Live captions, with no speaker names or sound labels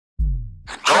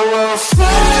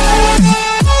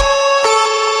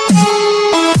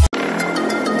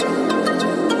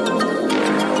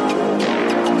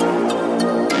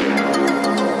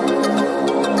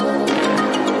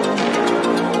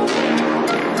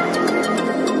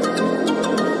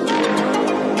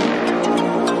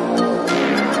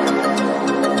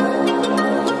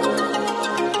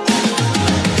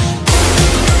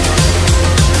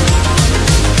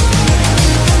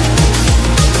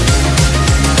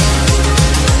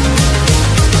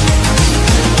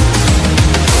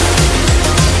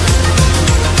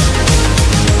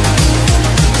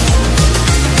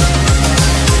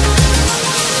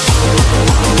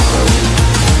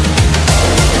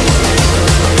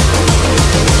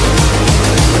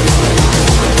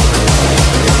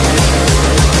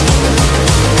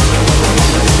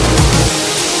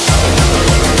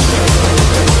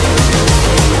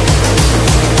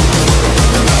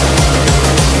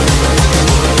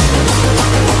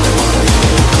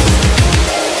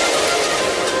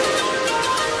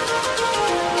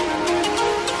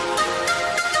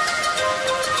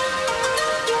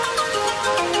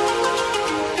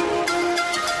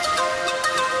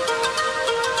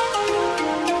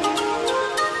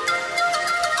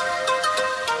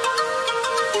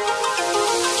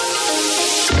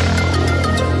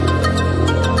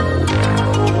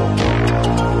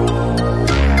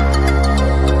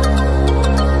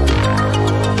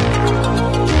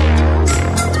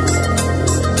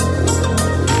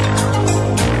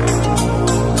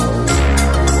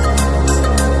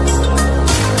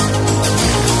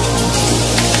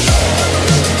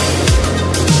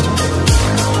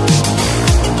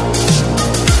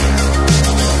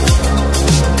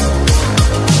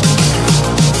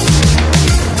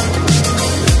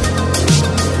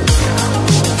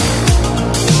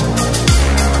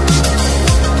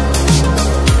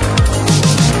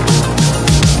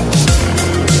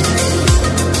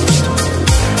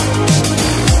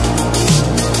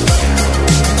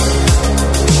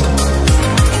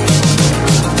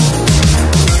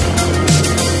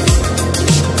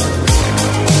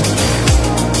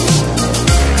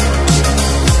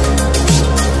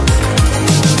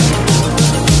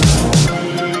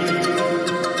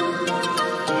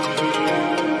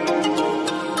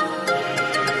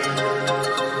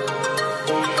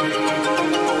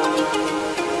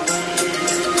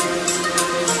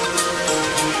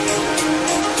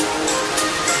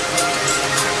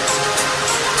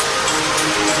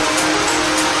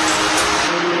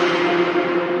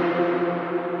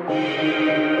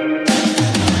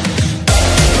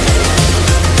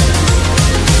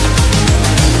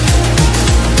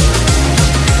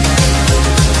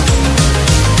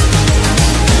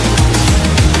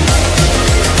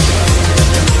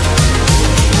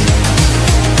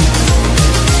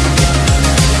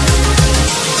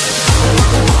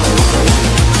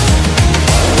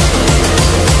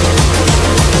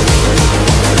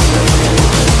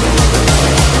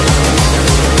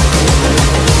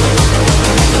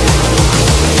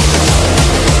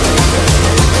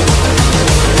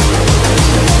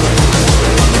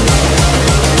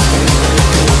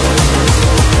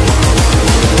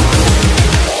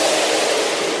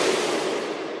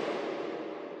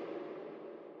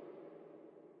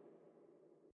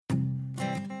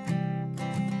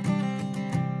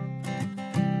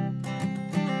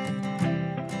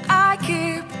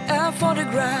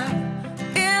photograph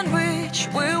in which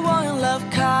we were in love,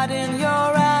 caught in your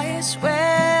eyes,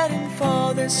 waiting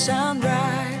for the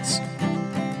sunrise.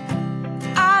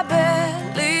 I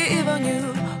barely even knew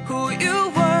who you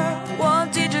were.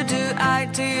 What did you do? I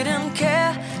didn't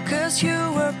care, 'cause you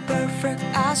were perfect,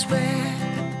 I swear.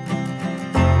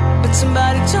 But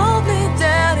somebody told me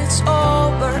that it's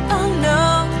over. I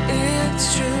know it's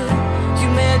true. You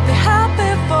made me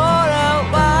happy for a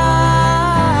while.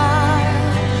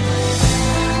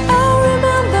 I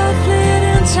remember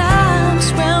fleeting times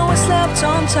when we slept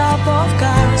on top of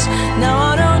cars. Now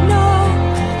I don't know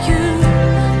you,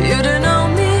 you don't know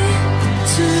me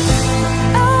too.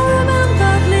 I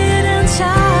remember fleeting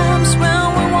times when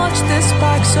we watched the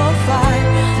sparks of fire.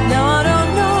 Now I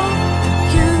don't know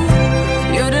you,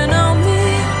 you don't know me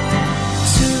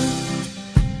too.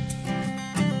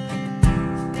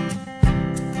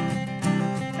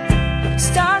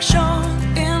 Stars shone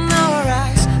in our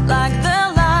eyes like the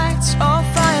lights of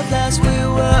fireflies. We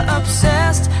were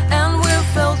obsessed and we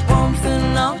felt warmth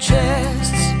in our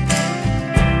chests.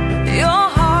 Your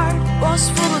heart was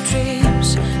full of dreams,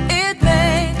 it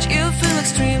made you feel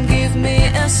extreme. Give me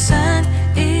a sign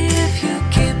if you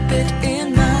keep it in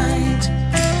mind.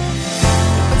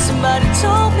 But somebody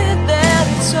told me that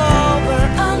it's over.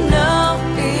 I know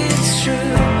it's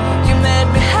true. You made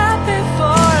me happy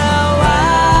for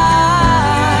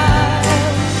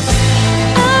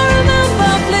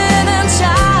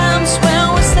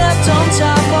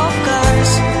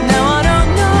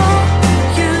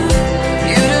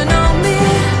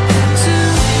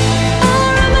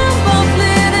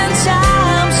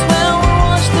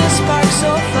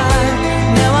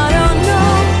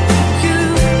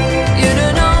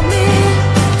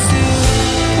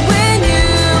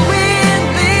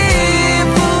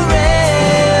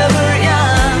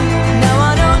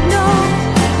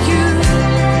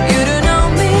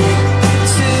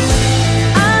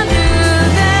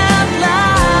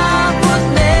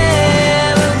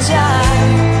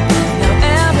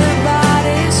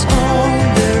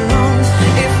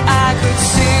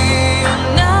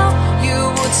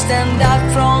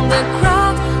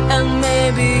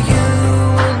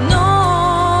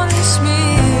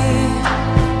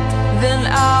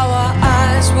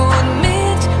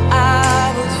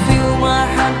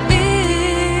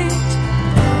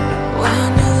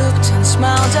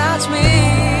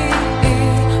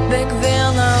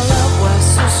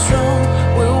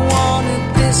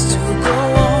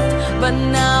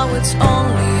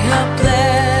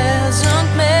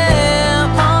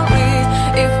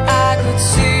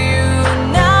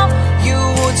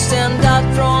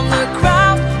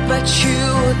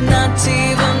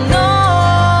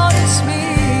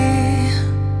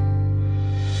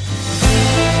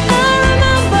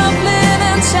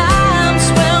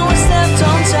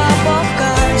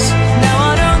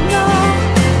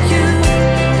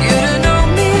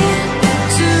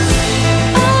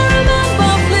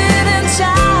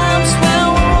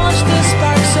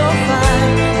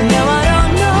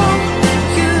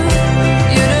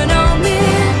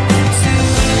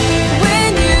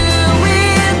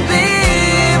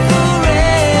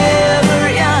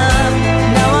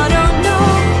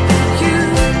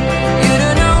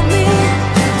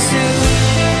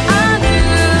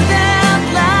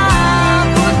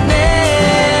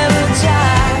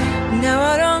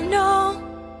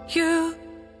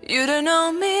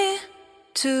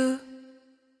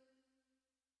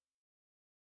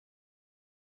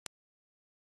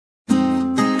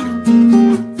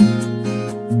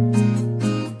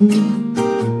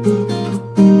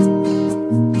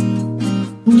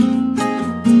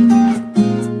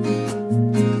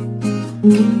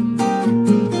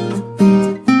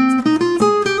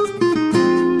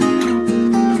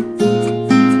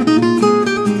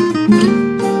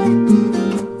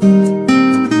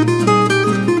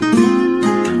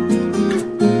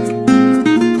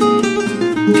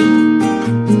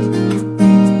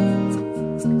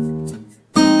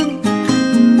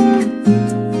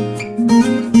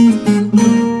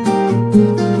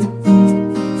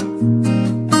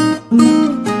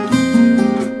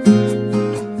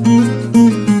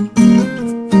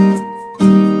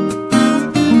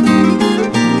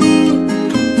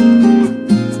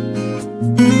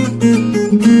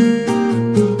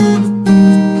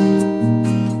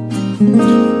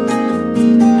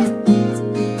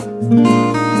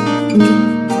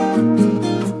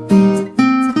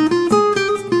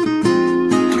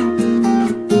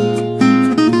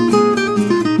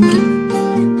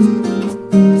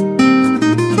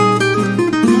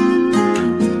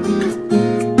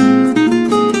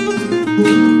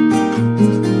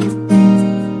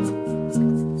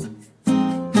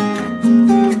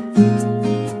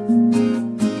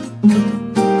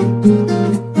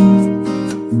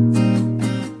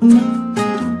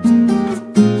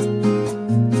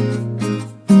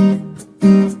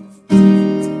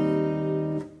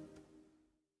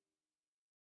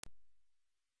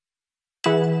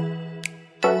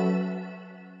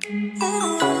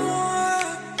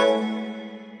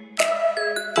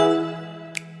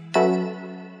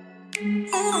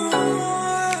Ooh.